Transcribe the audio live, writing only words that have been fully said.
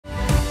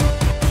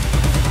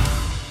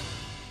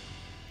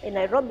In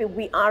Nairobi,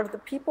 we are the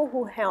people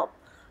who help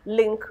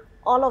link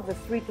all of the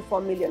 3 to 4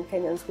 million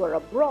Kenyans who are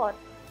abroad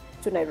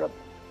to Nairobi.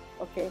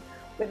 Okay,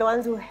 we're the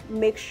ones who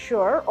make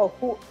sure or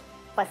who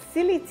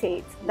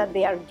facilitate that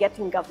they are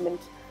getting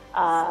government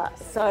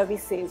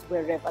services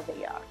wherever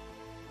they are.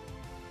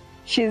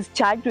 She's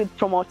charged with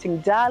promoting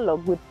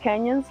dialogue with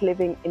Kenyans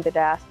living in the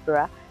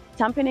diaspora,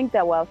 championing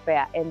their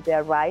welfare and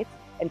their rights,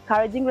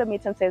 encouraging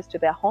remittances to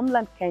their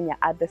homeland Kenya,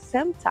 at the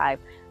same time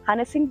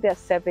harnessing their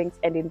savings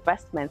and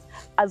investments,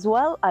 as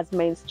well as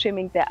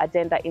mainstreaming their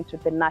agenda into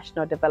the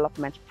national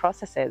development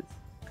processes.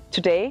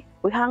 Today,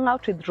 we hang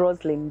out with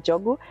Roseline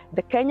Njogu,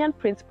 the Kenyan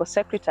Principal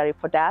Secretary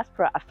for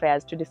Diaspora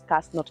Affairs, to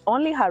discuss not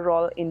only her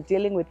role in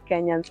dealing with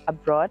Kenyans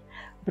abroad,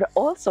 but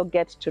also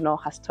get to know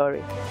her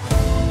story.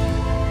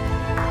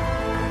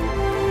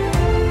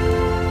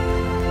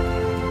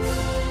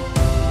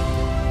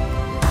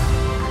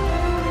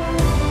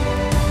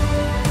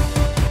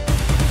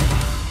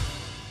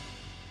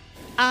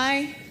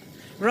 I,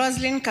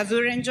 Roseline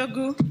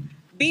Njogu,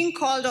 being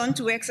called on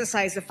to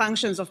exercise the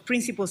functions of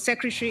Principal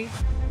Secretary.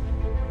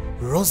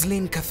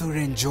 Roseline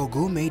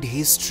Njogu made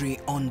history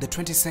on the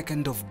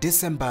 22nd of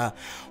December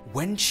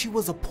when she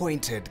was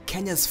appointed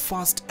Kenya's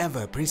first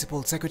ever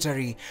Principal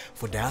Secretary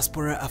for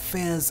Diaspora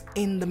Affairs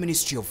in the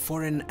Ministry of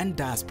Foreign and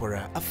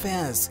Diaspora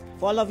Affairs.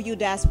 For all of you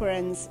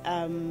diasporans,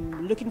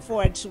 looking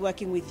forward to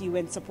working with you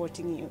and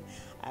supporting you.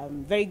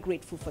 I'm very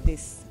grateful for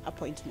this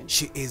appointment.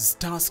 She is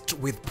tasked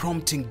with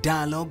prompting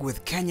dialogue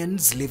with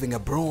Kenyans living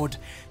abroad,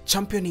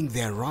 championing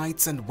their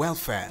rights and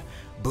welfare,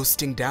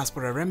 boosting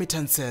diaspora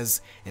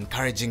remittances,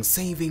 encouraging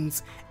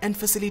savings, and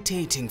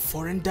facilitating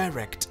foreign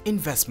direct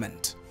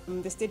investment.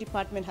 The State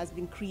Department has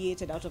been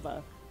created out of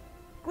a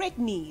great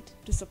need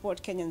to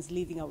support Kenyans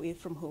living away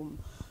from home,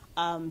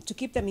 to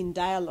keep them in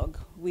dialogue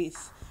with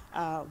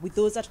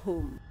those at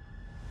home.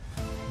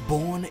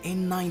 Born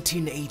in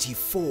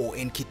 1984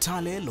 in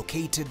Kitale,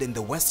 located in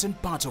the western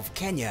part of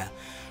Kenya,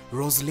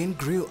 Roseline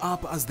grew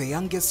up as the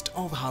youngest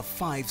of her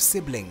 5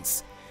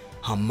 siblings.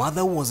 Her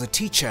mother was a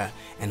teacher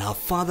and her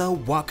father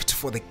worked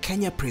for the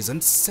Kenya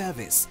Prison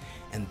Service,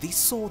 and this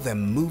saw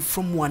them move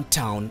from one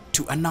town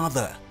to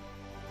another.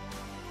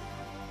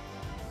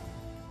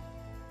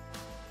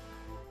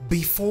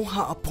 Before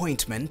her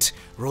appointment,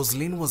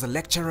 Roseline was a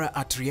lecturer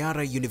at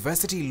Riara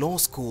University Law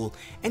School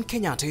and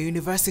Kenyatta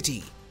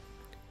University.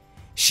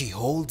 She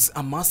holds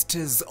a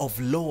Master's of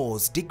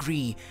Laws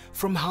degree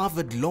from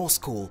Harvard Law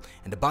School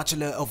and a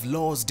Bachelor of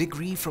Laws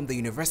degree from the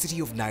University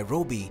of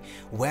Nairobi,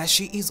 where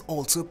she is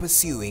also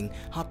pursuing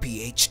her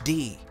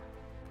PhD.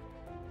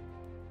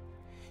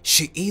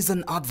 She is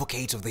an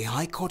advocate of the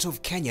High Court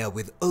of Kenya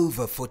with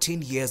over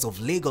 14 years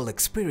of legal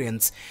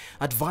experience,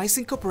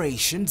 advising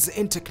corporations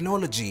in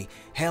technology,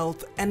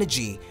 health,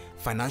 energy,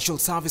 financial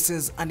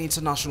services, and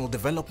international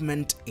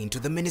development into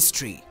the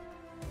ministry.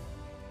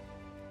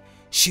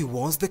 She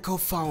was the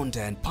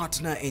co-founder and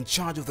partner in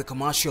charge of the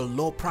commercial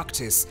law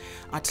practice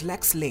at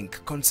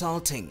LexLink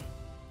Consulting.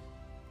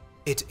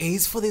 It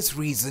is for these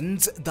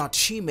reasons that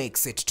she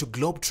makes it to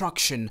Globe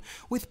Traktion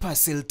with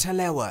Pasil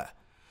Telewa.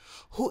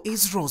 Who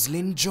is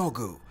Roseline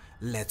Njogu?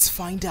 Let's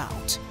find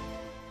out.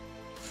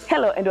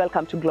 Hello and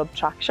welcome to Globe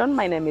Traktion.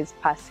 My name is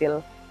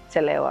Pasil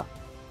Telewa.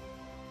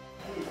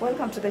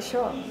 Welcome to the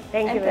show.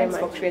 Thank you very much. And thanks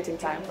for creating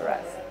time for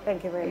us.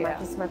 Thank you very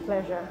much. It's my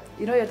pleasure.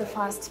 You know, you're the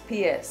first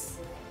PS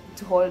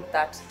to hold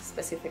that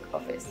specific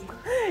office.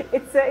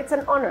 It's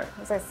an honor,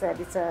 as I said.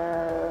 It's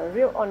a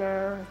real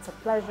honor. It's a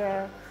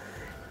pleasure.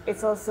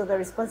 It's also the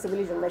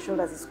responsibility on my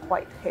shoulders is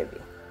quite heavy.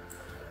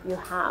 You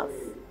have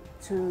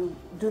to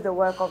do the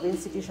work of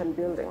institution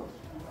building.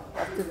 You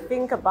have to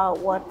think about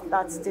what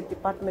that State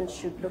Department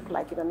should look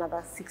like in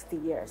another 60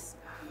 years,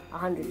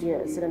 100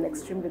 years, in an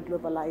extremely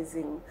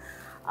globalizing,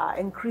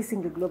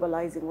 increasingly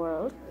globalizing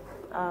world.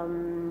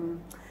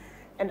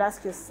 And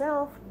ask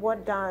yourself,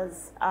 what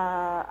does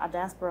a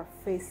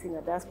diaspora-facing,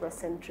 a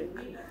diaspora-centric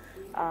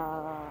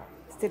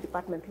State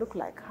Department look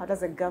like? How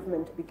does a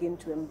government begin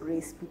to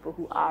embrace people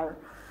who are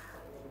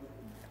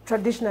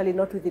traditionally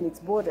not within its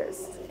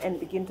borders and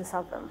begin to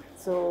serve them?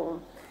 So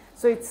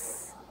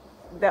it's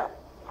the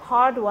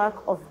hard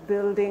work of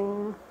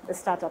building the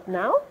startup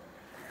now,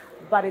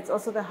 but it's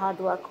also the hard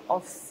work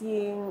of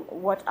seeing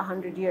what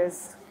 100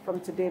 years from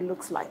today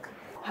looks like.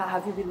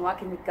 Have you been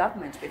working with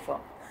government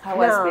before? How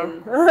has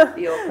been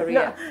your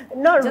career?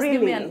 Not Just really.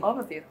 give me an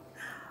overview.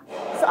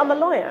 So I'm a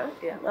lawyer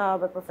Yeah.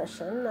 by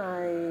profession.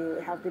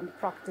 I have been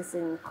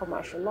practicing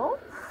commercial law,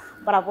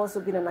 but I've also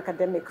been an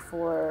academic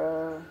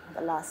for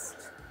the last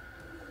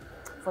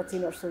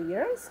 14 or so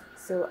years.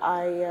 So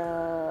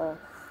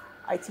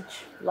I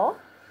teach law.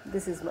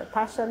 This is my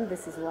passion.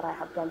 This is what I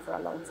have done for a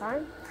long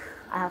time.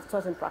 I have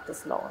taught and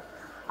practiced law.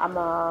 I'm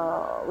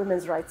a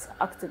women's rights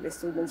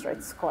activist, women's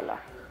rights scholar.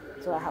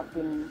 So I have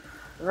been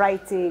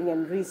writing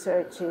and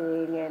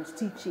researching and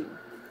teaching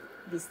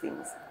these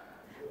things.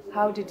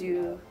 How did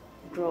you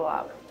grow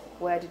up?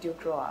 Where did you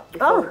grow up?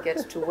 Before we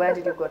get to where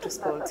did you go to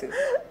school to?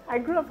 I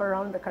grew up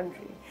around the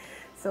country.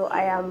 So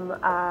I am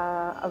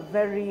a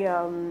very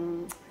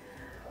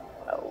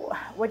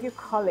what do you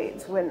call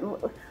it? When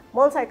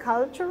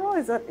multicultural,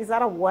 is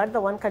that a word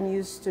that one can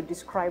use to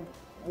describe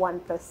one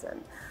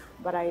person?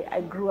 But I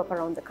grew up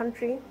around the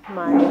country.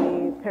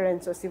 My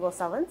parents were civil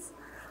servants.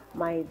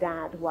 My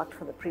dad worked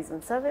for the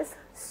prison service.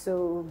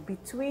 So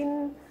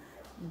between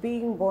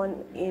being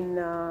born in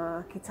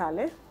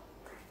Kitale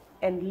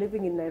and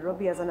living in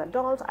Nairobi as an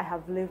adult, I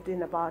have lived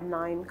in about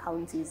 9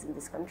 counties in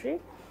this country.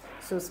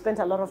 So spent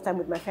a lot of time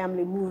with my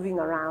family moving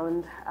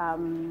around.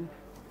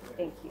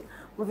 Thank you.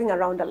 Moving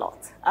around a lot.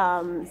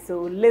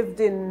 So lived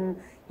in,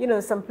 you know,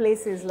 some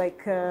places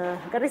like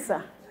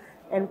Garissa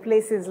and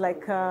places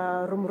like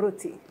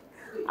Rumruti.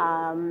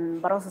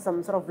 But also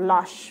some sort of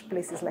lush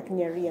places like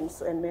Nyeri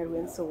and Meru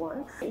and so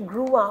on. I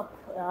grew up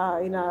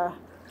in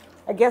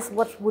I guess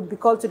what would be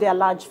called today a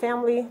large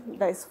family.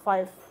 There is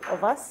 5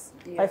 of us,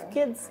 5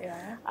 kids.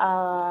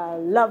 Have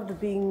loved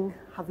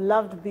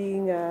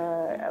being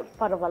a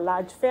part of a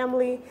large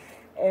family.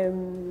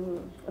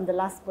 I'm the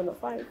last one of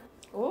 5.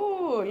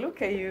 Oh,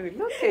 look at you,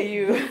 look at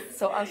you.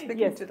 So I'm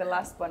speaking to the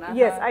last one.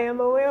 Yes, I am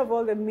aware of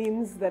all the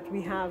memes that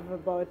we have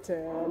about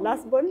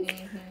last one,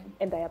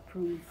 and I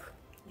approve.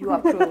 You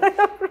approve.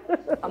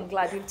 I'm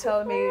glad you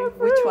tell me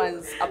which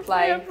ones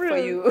apply for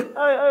you.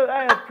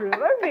 I approve.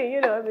 I mean,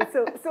 you know,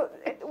 so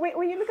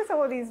when you look at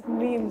some of these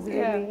memes,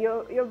 really,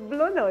 you're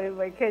blown away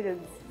by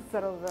Kenyans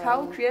sort of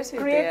how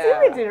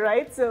creativity,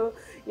 right? So,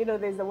 you know,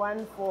 there's the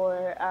one for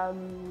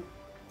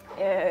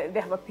they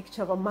have a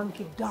picture of a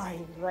monkey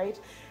dying, right?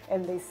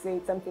 And they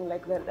say something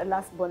like the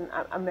last one,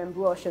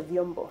 Amembua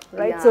Vyombo,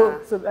 right? Yeah,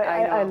 so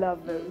I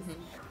love those.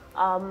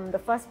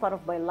 The first part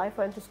of my life,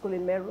 I went to school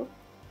in Meru.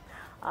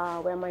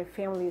 Where my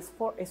family is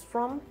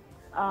from,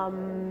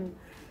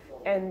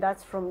 and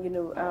that's from, you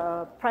know,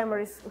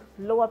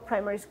 lower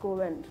primary school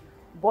and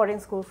boarding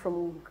school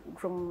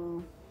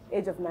from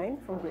age of 9,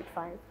 from grade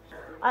 5.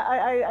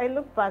 I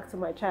look back to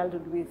my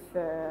childhood with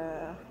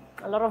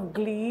a lot of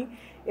glee.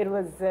 It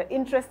was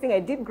interesting. I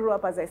did grow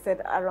up, as I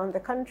said, around the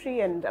country,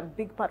 and a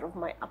big part of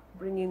my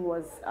upbringing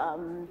was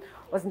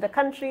in the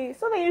country.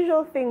 So the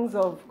usual things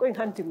of going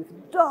hunting with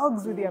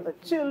dogs, with the other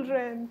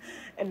children,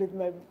 and with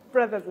my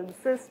brothers and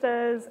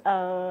sisters,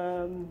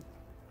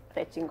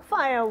 fetching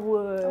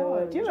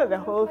firewood, you know, the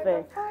whole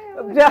thing.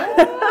 What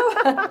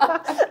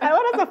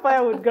does a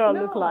firewood girl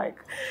look like?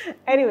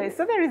 Anyway,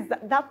 so there is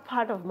that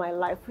part of my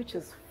life which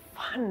is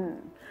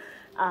fun.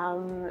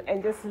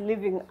 And just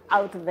living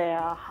out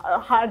there,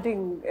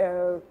 herding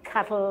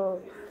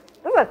cattle,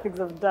 those are things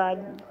I've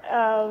done.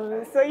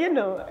 So, you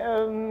know,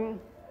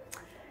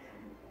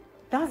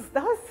 that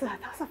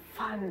was a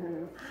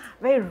fun,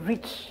 very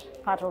rich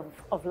part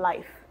of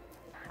life.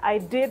 I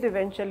did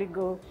eventually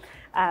go,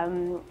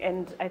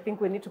 and I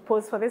think we need to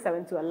pause for this. I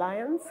went to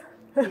Alliance.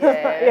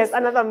 Yes, yes,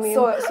 another meme.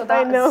 So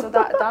that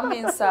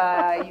means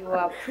you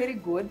are pretty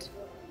good.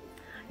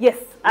 Yes.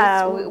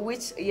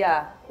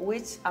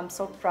 Which I'm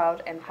so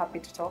proud and happy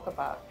to talk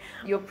about.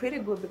 You're pretty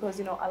good because,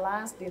 you know,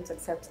 Alliance didn't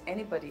accept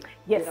anybody,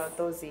 you know,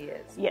 those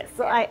years. Yes,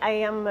 so I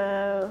am,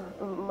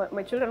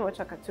 my children watch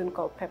a cartoon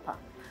called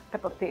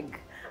Peppa Pig.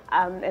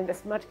 And the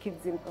smart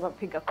kids in Peppa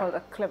Pig are called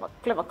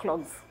clever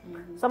clogs.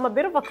 So I'm a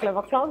bit of a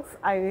clever clogs.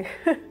 I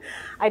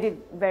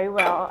did very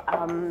well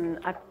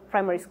at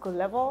primary school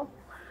level.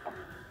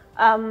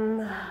 So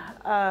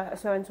I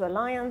went to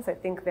Alliance. I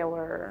think there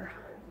were,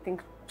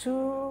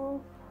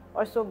 2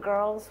 or so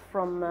girls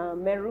from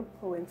Meru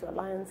who went to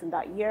Alliance in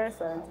that year,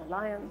 so I went to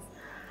Alliance.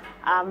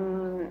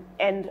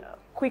 And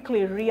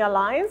quickly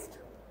realized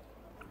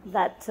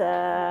that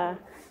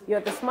you're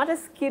the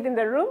smartest kid in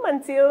the room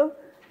until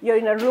you're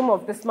in a room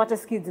of the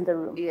smartest kids in the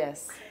room.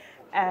 Yes.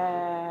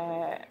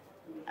 A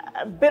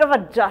bit of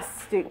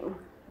adjusting,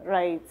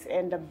 right,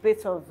 and a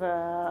bit of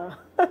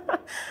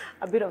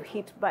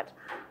heat, but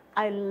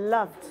I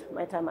loved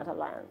my time at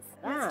Alliance.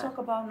 Let's talk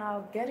about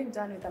now getting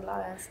done with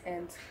Alliance,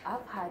 and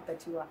I've heard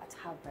that you are at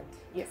Harvard.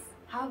 Yes.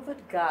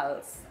 Harvard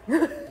girls.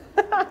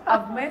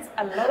 I've met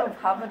a lot of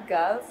Harvard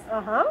girls,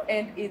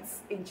 and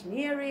it's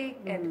engineering,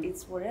 and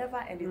it's whatever,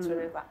 and it's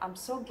whatever. I'm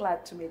so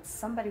glad to meet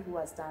somebody who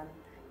has done,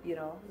 you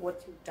know,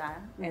 what you've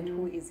done, and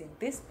who is in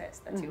this space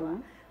that you are.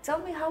 Tell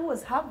me, how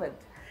was Harvard?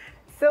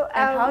 So,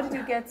 and how did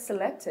you get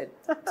selected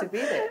to be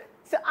there?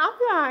 So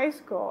after high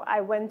school,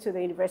 I went to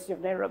the University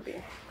of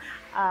Nairobi.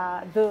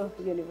 The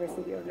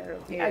University of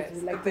Nairobi, yes, as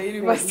you like the to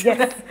University. Say.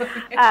 Yes.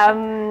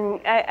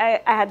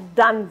 I had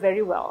done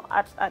very well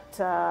at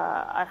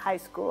high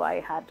school. I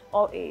had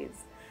all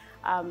A's.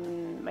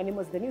 My name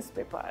was the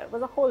newspaper. It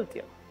was a whole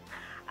deal.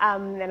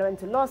 And I went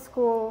to law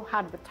school,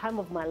 had the time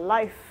of my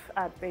life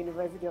at the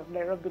University of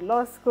Nairobi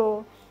Law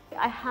School.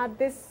 I had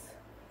this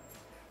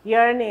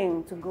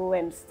yearning to go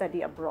and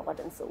study abroad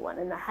and so on,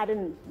 and I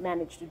hadn't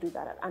managed to do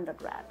that at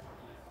undergrad.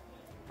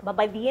 But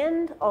by the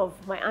end of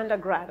my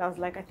undergrad, I was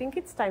like, I think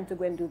it's time to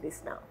go and do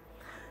this now.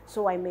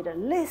 So I made a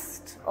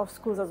list of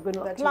schools I was going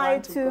to apply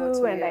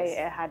to, and I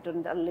had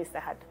on the list, I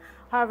had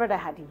Harvard, I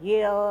had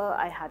Yale,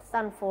 I had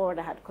Stanford,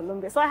 I had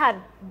Columbia. So I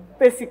had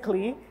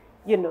basically,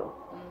 you know,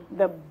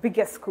 the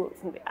biggest schools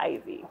in the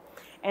Ivy.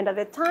 And at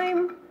the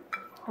time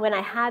when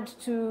I had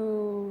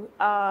to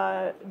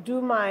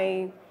do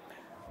my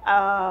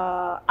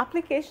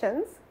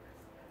applications,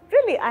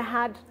 really I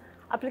had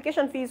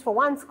application fees for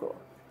one school.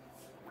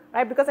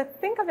 Right, because I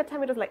think at the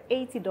time it was like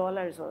 $80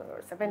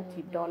 or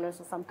 $70 or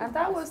something. And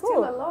that was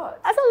still a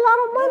lot. That's a lot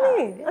of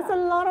money. Yeah. That's a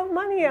lot of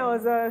money. I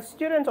was a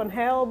student on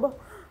helm,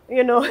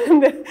 you know,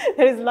 and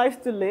there is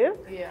life to live.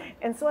 Yeah.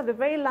 And so at the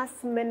very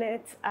last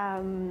minute,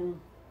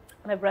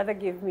 my brother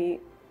gave me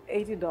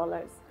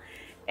 $80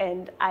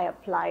 and I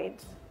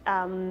applied.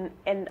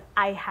 And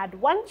I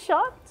had one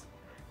shot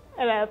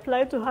and I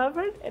applied to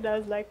Harvard and I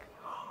was like,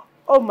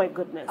 oh my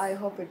goodness. I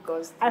hope it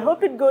goes through. I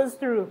hope it goes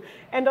through.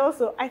 And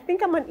also, I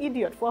think I'm an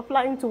idiot for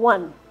applying to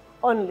one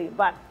only.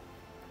 But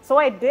so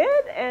I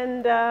did.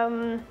 And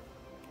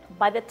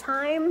by the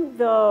time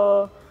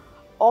the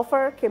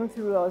offer came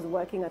through, I was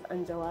working at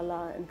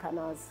Anjawala and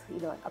Kana's, you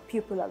know, a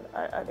pupil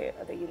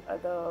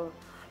at the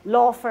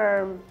law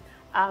firm.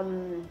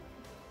 And,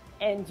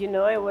 you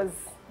know, it was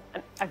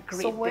a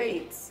great So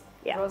wait, day.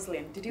 Yeah.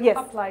 Roseline, did you Yes.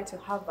 apply to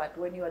Harvard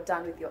when you were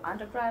done with your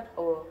undergrad,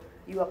 or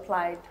you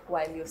applied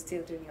while you're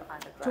still doing your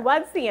undergrad?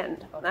 Towards the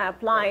end, Okay. I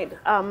applied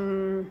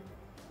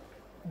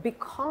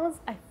because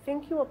I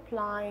think you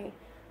apply,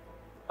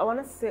 I want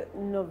to say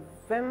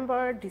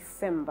November,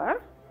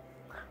 December,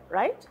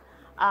 right?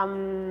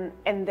 And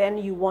then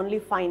you only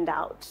find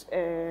out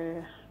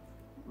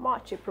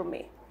March, April,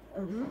 May.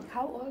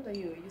 How old are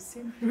you? You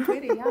seem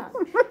pretty young.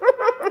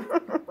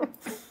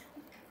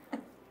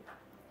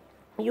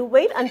 You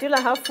wait until I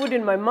have food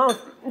in my mouth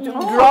to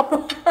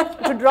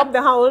drop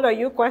the how old are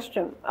you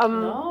question.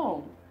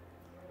 No.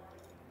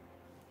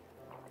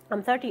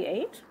 I'm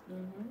 38.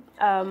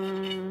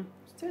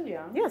 Still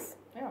young. Yes.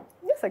 Yeah.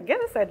 Yes, I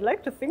guess I'd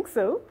like to think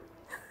so.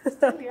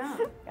 Still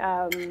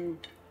young.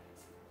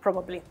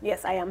 Probably.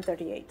 Yes, I am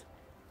 38.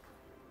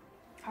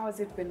 How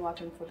has it been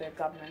working for the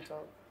government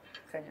of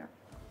Kenya?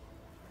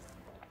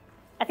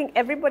 I think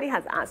everybody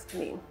has asked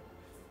me,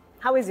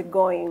 how is it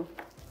going?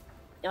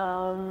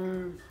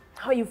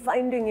 How are you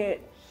finding it?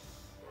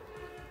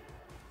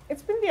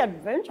 It's been the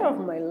adventure of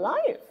my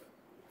life.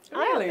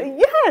 Really?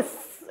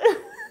 Yes.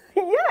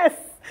 Yes.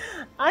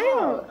 I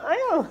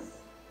am.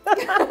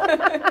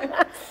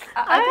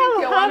 I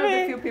think you're one of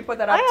the few people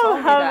that have told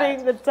me that. I am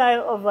having the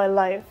time of my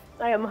life.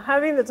 I am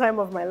having the time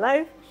of my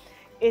life.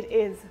 It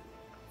is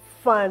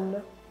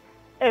fun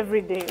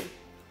every day.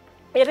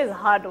 It is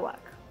hard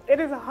work. It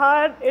is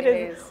hard. It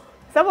is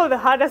some of the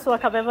hardest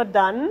work I've ever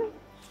done.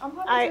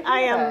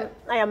 I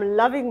am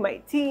loving my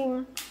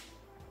team.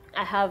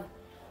 I have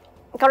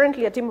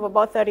currently a team of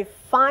about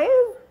 35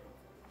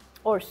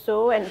 or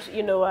so, and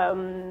you know,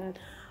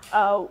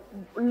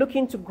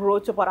 looking to grow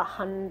to about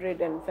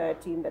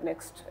 130 in the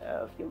next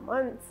few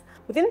months.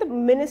 Within the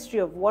Ministry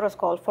of what was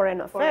called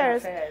Foreign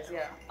Affairs,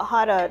 I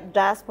had a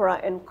Diaspora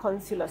and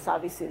Consular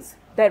Services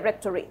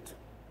Directorate.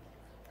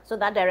 So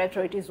that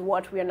directorate is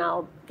what we are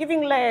now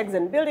giving legs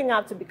and building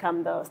up to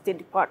become the State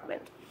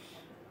Department.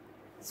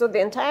 So the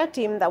entire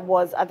team that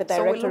was at the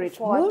directorate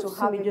moved moves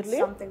to having immediately.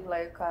 something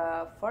like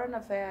Foreign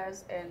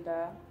Affairs and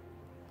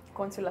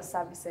Consular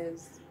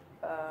Services.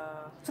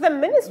 So the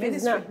ministry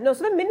is now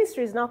So the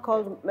ministry is now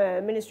called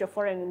Ministry of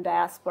Foreign and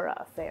Diaspora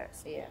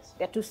Affairs. Yes.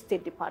 There are two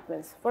state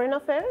departments: Foreign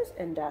Affairs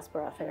and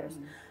Diaspora Affairs.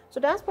 So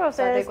Diaspora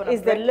Affairs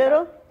is break the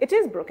little. It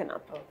is broken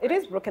up. Okay. It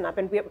is broken up,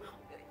 and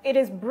it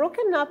is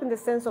broken up in the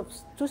sense of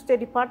two state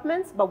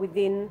departments, but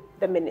within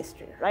the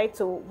ministry, right?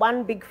 So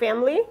one big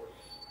family.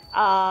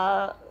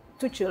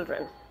 2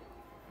 children.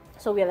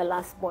 So we are the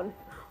last born.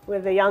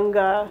 We're the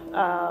younger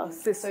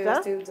sister. So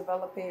you're still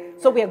developing.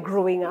 So we are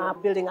growing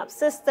up, building up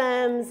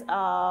systems,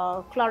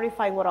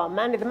 clarifying what our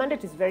mandate. The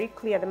mandate is very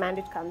clear. The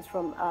mandate comes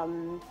from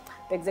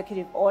the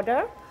executive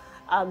order,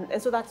 and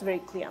so that's very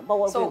clear. But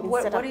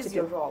what is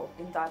your role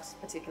in that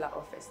particular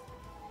office?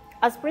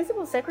 As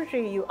principal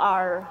secretary, you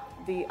are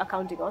the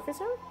accounting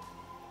officer.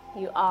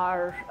 You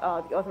are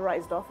the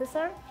authorized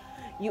officer.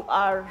 You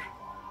are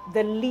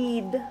the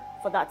lead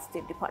for that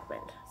state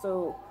department.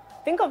 So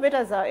think of it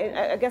as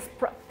I guess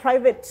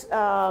private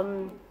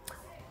in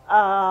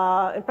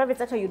private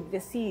sector you'd be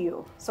the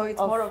CEO. So it's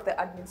more of the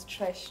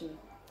administration.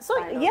 So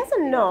yes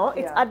and no,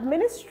 it's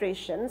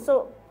administration.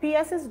 So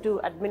PSs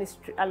do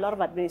a lot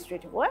of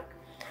administrative work,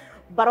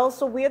 but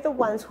also we're the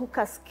ones who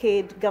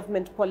cascade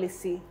government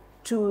policy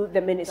to the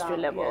ministry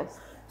level. Yes.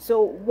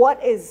 So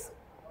what is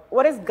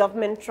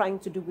government trying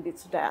to do with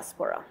its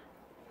diaspora?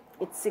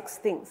 It's 6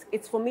 things.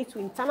 It's for me to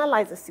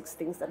internalize the 6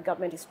 things that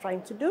government is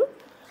trying to do,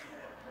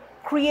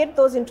 create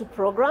those into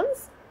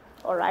programs,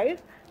 all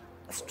right,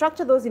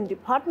 structure those in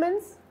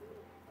departments,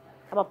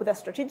 come up with a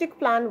strategic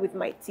plan with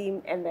my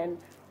team, and then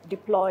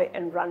deploy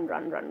and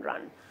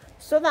run.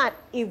 So that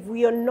if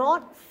we are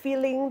not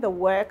feeling the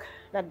work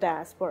that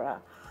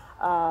Diaspora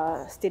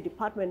State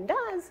Department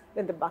does,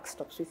 then the buck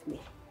stops with me,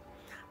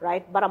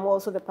 right? But I'm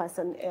also the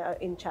person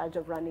in charge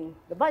of running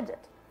the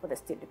budget for the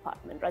State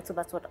Department, right? So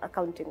that's what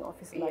accounting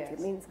office largely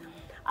means.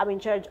 I'm in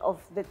charge of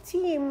the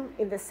team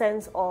in the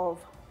sense of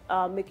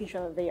making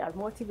sure that they are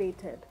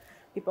motivated,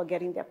 people are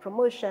getting their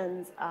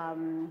promotions,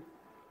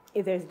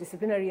 if there's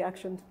disciplinary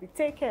action to be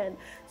taken.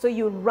 So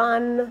you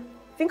run,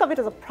 think of it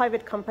as a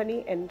private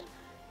company, and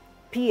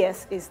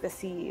PS is the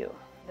CEO.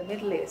 The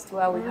Middle East,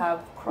 where we have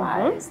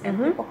cries and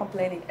people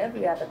complaining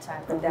every other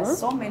time that there are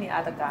so many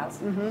other girls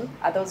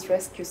at those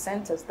rescue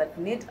centers that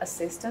need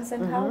assistance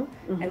and help,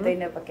 and they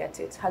never get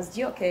it. Has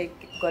GOK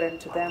gotten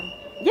to them?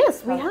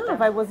 Yes, we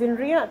have. I was in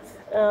Riyadh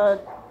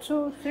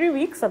 2-3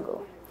 weeks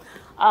ago.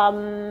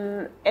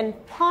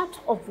 And part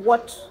of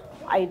what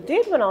I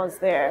did when I was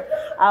there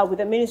with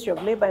the Ministry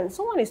of Labor and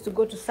so on is to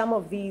go to some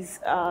of these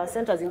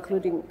centers,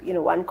 including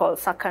one called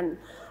Sakan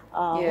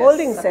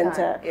Holding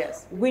Center,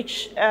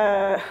 which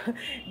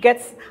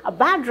gets a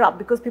bad rap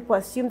because people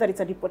assume that it's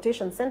a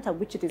deportation center,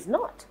 which it is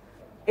not.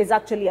 It's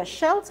actually a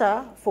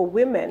shelter for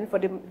women, for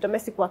the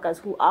domestic workers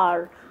who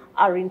are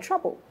in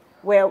trouble,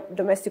 where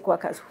domestic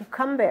workers who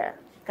come there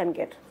can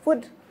get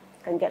food,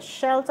 can get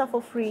shelter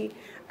for free,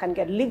 can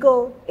get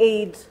legal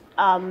aid,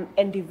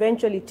 and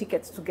eventually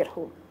tickets to get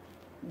home.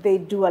 They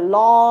do a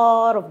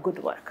lot of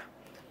good work.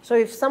 So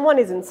if someone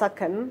is in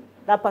Sakan,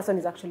 that person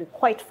is actually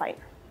quite fine.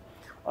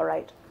 All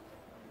right.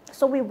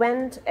 So we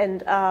went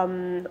and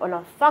on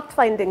a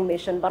fact-finding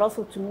mission, but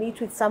also to meet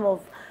with some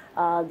of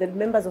the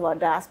members of our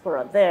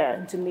diaspora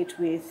there, to meet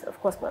with, of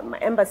course, my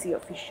embassy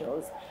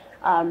officials,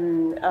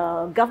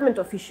 government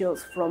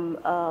officials from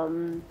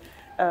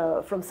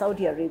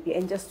Saudi Arabia,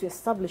 and just to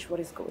establish what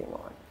is going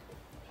on.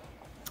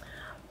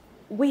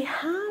 We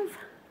have,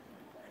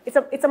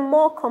 it's a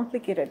more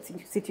complicated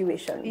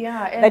situation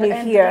than you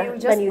hear. You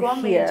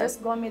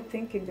just got me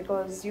thinking,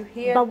 because you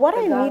hear. But what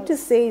I need to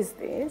say is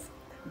this,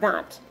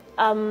 that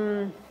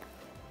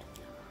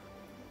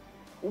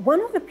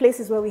one of the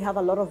places where we have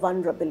a lot of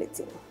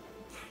vulnerability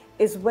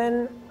is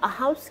when a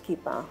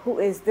housekeeper who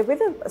is, the way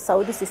the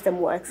Saudi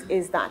system works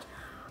is that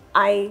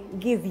I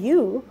give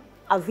you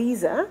a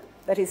visa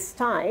that is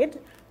tied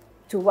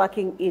to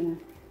working in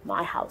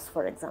my house,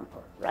 for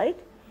example, right?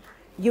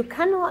 You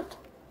cannot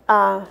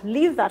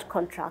leave that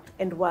contract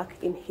and work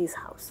in his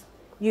house.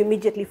 You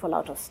immediately fall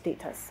out of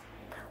status.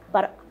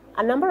 But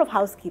a number of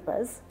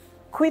housekeepers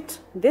quit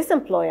this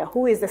employer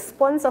who is the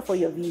sponsor for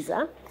your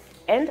visa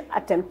and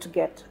attempt to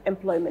get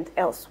employment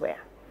elsewhere.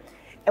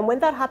 And when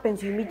that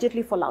happens, you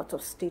immediately fall out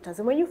of status.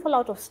 And when you fall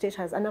out of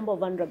status, a number of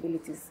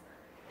vulnerabilities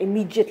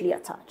immediately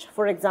attach.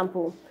 For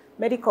example,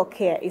 medical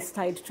care is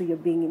tied to your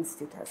being in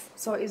status.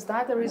 So is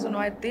that the reason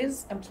why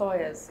these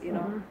employers,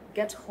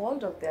 get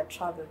hold of their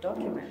travel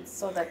documents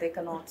so that they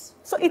cannot?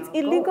 So it's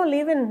illegal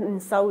even in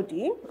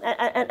Saudi,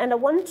 and I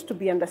want to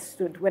be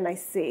understood when I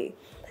say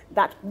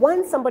that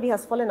once somebody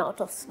has fallen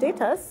out of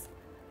status,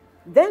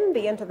 then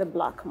they enter the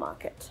black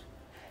market.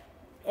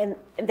 And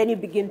then you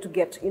begin to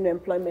get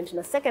employment in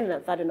a second and a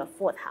third and a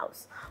fourth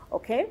house,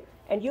 okay?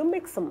 And you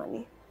make some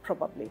money,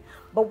 probably.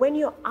 But when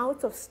you're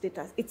out of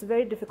status, it's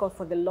very difficult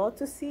for the law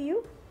to see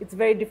you. It's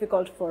very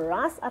difficult for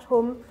us at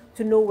home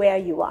to know where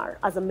you are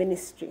as a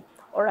ministry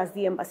or as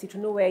the embassy, to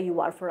know where you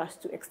are for us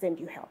to extend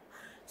you help.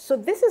 So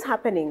this is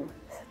happening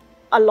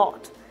a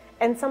lot.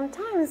 And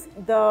sometimes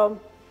the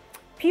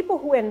people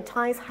who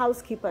entice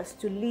housekeepers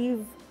to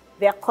leave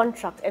their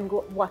contract and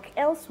go work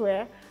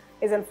elsewhere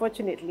is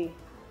unfortunately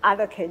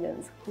other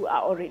Kenyans who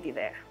are already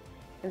there.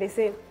 And they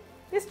say,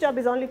 this job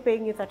is only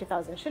paying you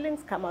 30,000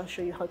 shillings, come I'll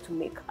show you how to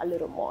make a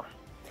little more.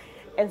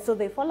 And so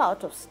they fall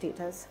out of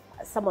status.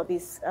 Some of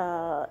these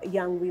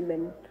young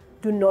women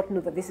do not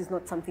know that this is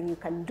not something you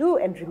can do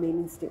and remain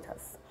in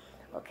status,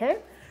 okay?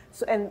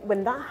 So, and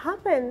when that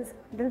happens,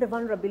 then the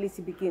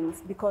vulnerability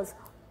begins, because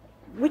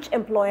which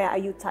employer are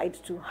you tied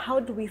to?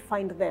 How do we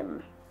find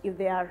them if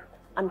they are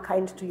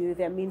unkind to you, if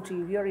they're mean to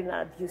you, if you're in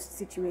an abused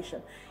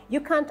situation? You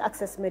can't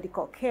access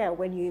medical care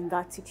when you're in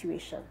that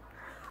situation.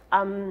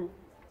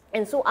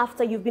 And so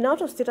after you've been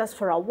out of status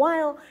for a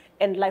while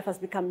and life has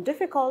become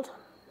difficult,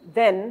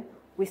 then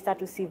we start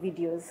to see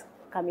videos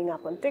coming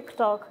up on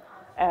TikTok,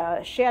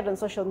 shared on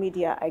social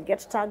media. I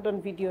get tagged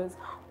on videos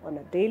on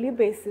a daily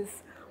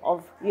basis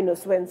of,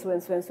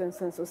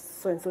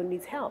 so-and-so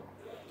needs help.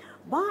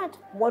 But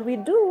what we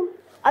do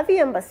at the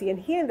embassy and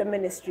here in the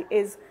ministry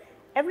is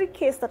every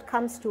case that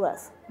comes to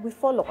us, we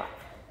follow up.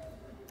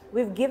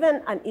 We've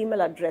given an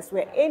email address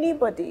where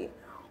anybody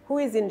who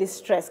is in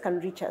distress can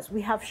reach us.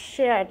 We have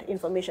shared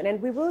information,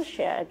 and we will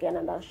share again,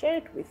 and I'll share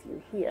it with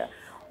you here,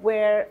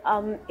 where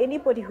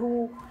anybody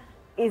who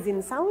is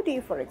in Saudi,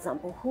 for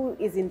example, who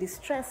is in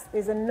distress,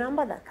 there's a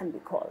number that can be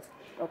called.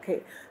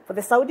 Okay, for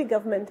the Saudi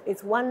government,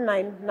 it's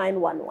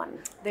 19911.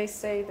 They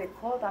say they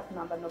call that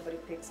number, nobody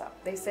picks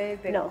up. They say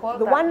they call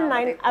the that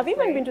number. I've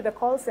even been to the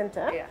call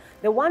center. Yeah.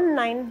 The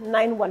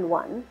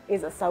 19911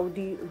 is a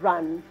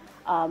Saudi-run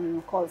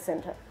call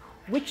center,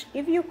 which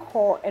if you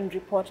call and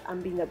report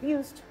I'm being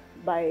abused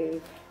by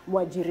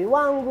mwajiri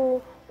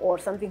wangu or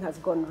something has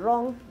gone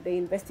wrong, they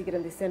investigate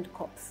and they send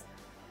cops.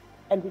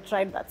 And we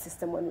tried that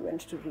system when we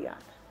went to Riyadh.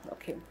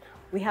 Okay,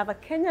 we have a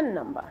Kenyan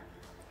number,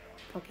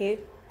 okay,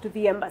 to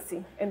the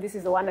embassy, and this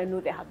is the one I know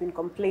there have been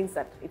complaints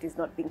that it is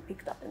not being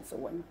picked up and so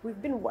on.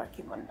 We've been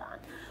working on that.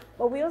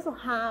 But we also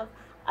have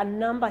a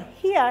number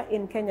here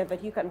in Kenya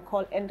that you can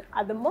call, and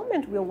at the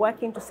moment we're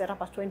working to set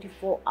up a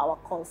 24-hour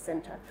call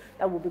center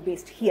that will be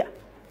based here.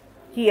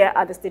 here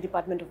at the State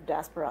Department of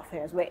Diaspora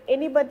Affairs, where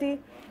anybody,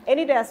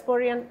 any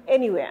diasporian,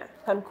 anywhere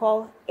can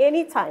call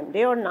anytime,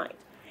 day or night,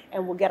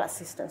 and will get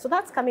assistance. So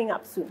that's coming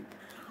up soon.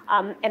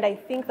 And I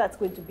think that's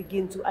going to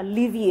begin to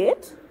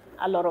alleviate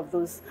a lot of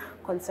those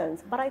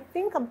concerns. But I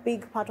think a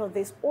big part of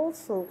this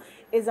also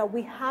is that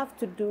we have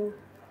to do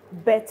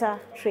better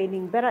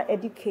training, better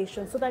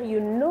education, so that you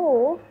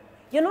know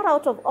you're not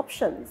out of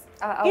options.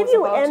 If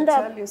you end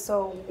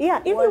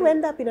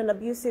up in an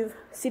abusive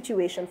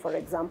situation, for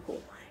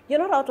example, you're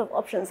not out of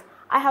options.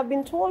 I have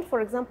been told, for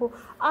example,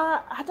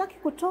 hataki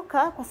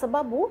kutoka kwa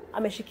sababu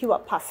ameshikiwa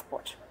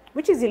passport,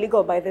 which is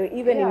illegal, by the way,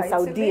 even in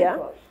Saudi.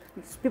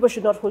 People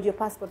should not hold your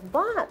passport.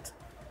 But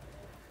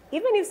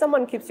even if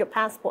someone keeps your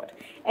passport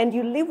and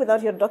you leave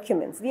without your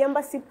documents, the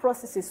embassy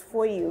processes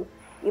for you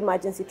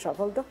emergency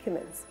travel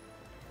documents.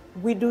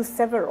 We do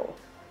several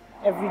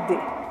every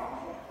day,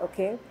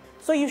 okay?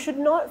 So you should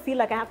not feel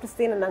like I have to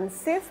stay in an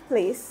unsafe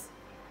place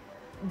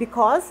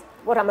because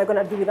what am I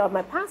going to do without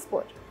my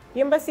passport? The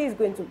embassy is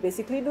going to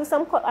basically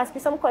ask you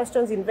some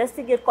questions,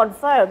 investigate,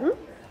 confirm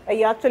that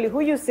you're actually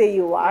who you say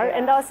you are,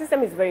 and our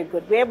system is very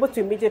good. We're able to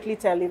immediately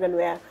tell even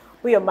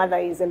who your mother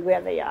is and where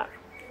they are.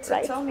 So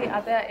tell me,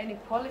 are there any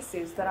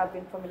policies that have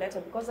been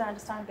formulated? Because I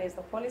understand there's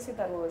the policy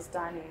that was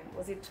done in,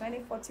 was it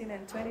 2014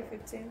 and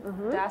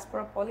 2015,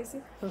 diaspora policy?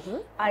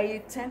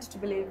 I tend to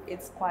believe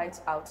it's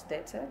quite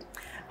outdated.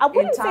 I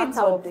wouldn't say it's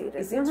outdated.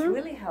 Is it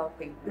really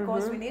helping?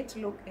 Because we need to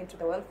look into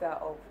the welfare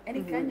of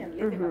any Kenyan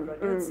living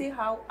abroad and see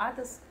how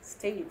other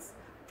states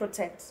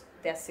protect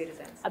their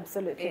citizens.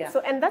 Absolutely. Yeah.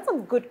 So, and that's a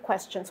good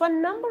question. So a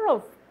number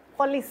of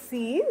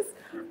policies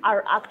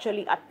are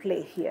actually at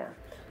play here.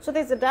 So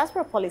there's a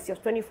diaspora policy of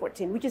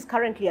 2014, which is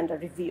currently under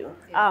review.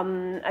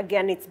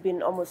 Again, it's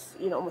been almost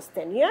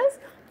 10 years.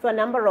 So a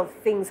number of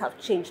things have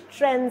changed.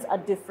 Trends are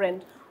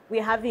different.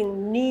 We're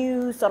having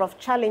new sort of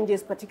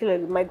challenges,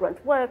 particularly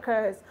migrant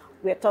workers.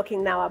 We're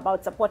talking now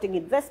about supporting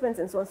investments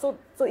and so on. So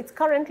it's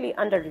currently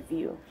under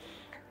review.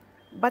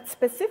 But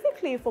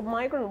specifically for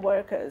migrant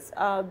workers,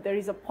 there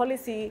is a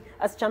policy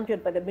as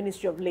championed by the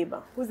Ministry of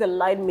Labor, who's the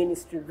line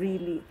ministry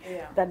really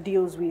that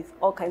deals with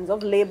all kinds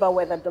of labor,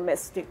 whether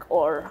domestic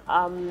or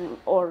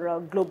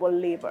global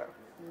labor.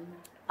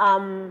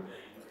 And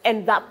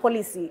that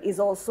policy is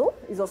also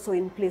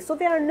in place. So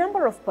there are a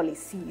number of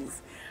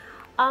policies.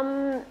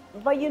 But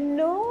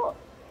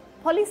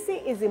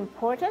policy is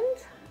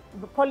important.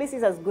 The policy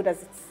is as good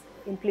as its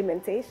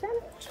implementation.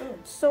 True.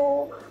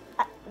 So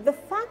the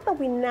fact that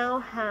we now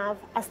have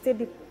a State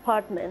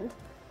Department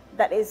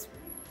that is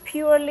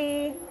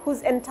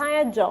whose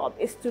entire job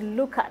is to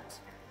look at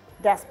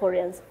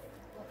diasporians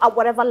at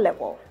whatever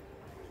level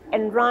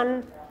and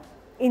run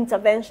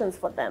interventions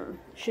for them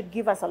should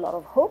give us a lot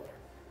of hope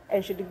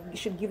and should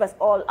give us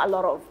all a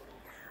lot of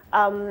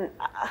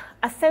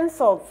a sense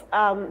of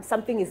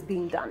something is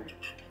being done.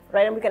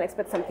 Right, and we can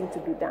expect something to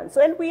be done.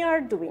 So, and we are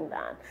doing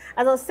that.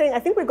 As I was saying, I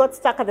think we got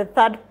stuck at the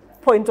third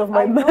point of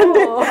my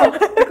mandate.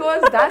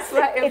 Because that's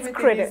where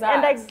everything is at.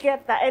 And I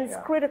get that, and it's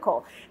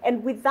critical.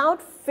 And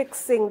without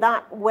fixing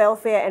that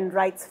welfare and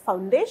rights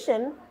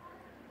foundation,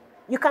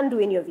 you can't do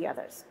any of the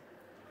others.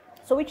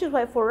 So which is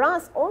why for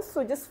us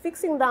also just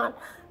fixing that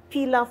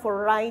pillar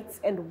for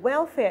rights and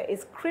welfare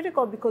is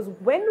critical, because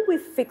when we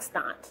fix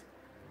that,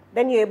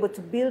 then you're able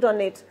to build on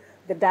it,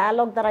 the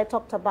dialogue that I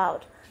talked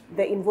about,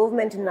 the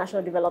involvement in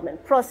national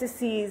development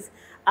processes,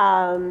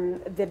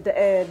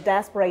 the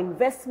diaspora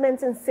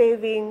investments and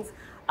savings,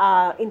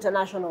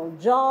 international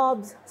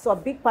jobs. So a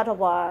big part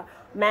of our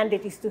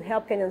mandate is to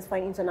help Kenyans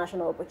find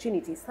international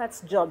opportunities.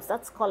 That's jobs,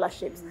 that's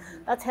scholarships,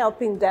 that's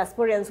helping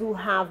diasporians who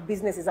have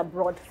businesses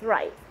abroad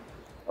thrive.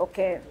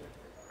 Okay,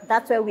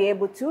 that's where we're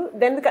able to,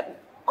 then we can,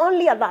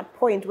 only at that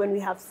point when we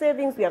have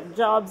savings, we have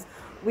jobs,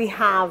 we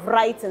have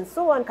rights and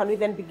so on, can we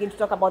then begin to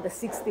talk about the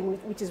sixth thing,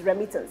 which is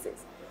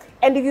remittances.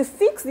 And if you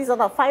fix these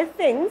other 5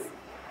 things,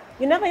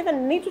 you never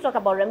even need to talk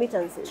about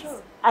remittances.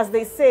 True. As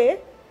they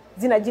say,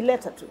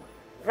 zinajileta tu,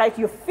 right?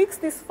 You fix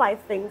these 5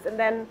 things, and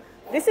then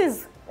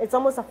it's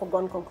almost a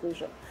foregone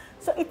conclusion.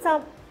 So it's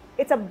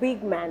a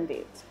big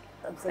mandate.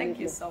 Absolutely. Thank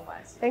you so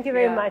much. Thank you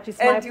very much. It's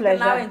my pleasure. And you can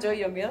now enjoy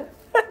your meal.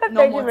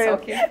 No more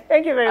talking.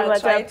 Thank you very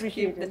much. I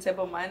appreciate to keep it. the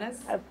table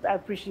manners. I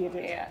appreciate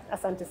it. Yeah.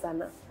 Asante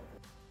sana.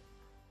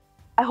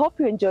 I hope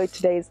you enjoyed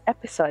today's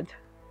episode.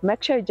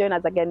 Make sure you join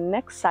us again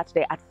next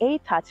Saturday at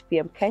 8:30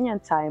 p.m. Kenyan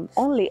time,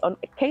 only on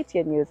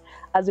KTN News,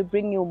 as we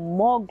bring you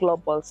more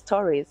global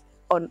stories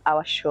on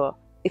our show.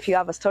 If you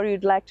have a story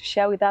you'd like to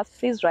share with us,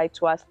 please write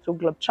to us through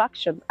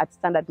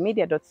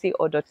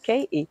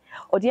globetraktion@standardmedia.co.ke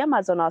or DM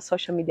us on our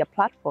social media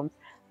platforms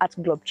at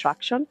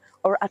Traktion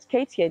or at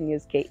KTN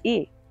News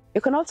KE.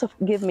 You can also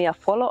give me a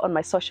follow on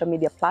my social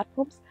media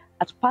platforms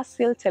at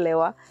Pasil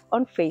Telewa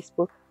on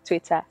Facebook,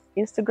 Twitter,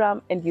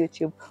 Instagram, and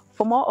YouTube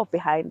for more of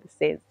behind the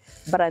scenes.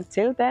 But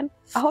until then,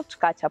 I hope to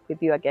catch up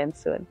with you again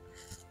soon.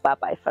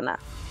 Bye-bye for now.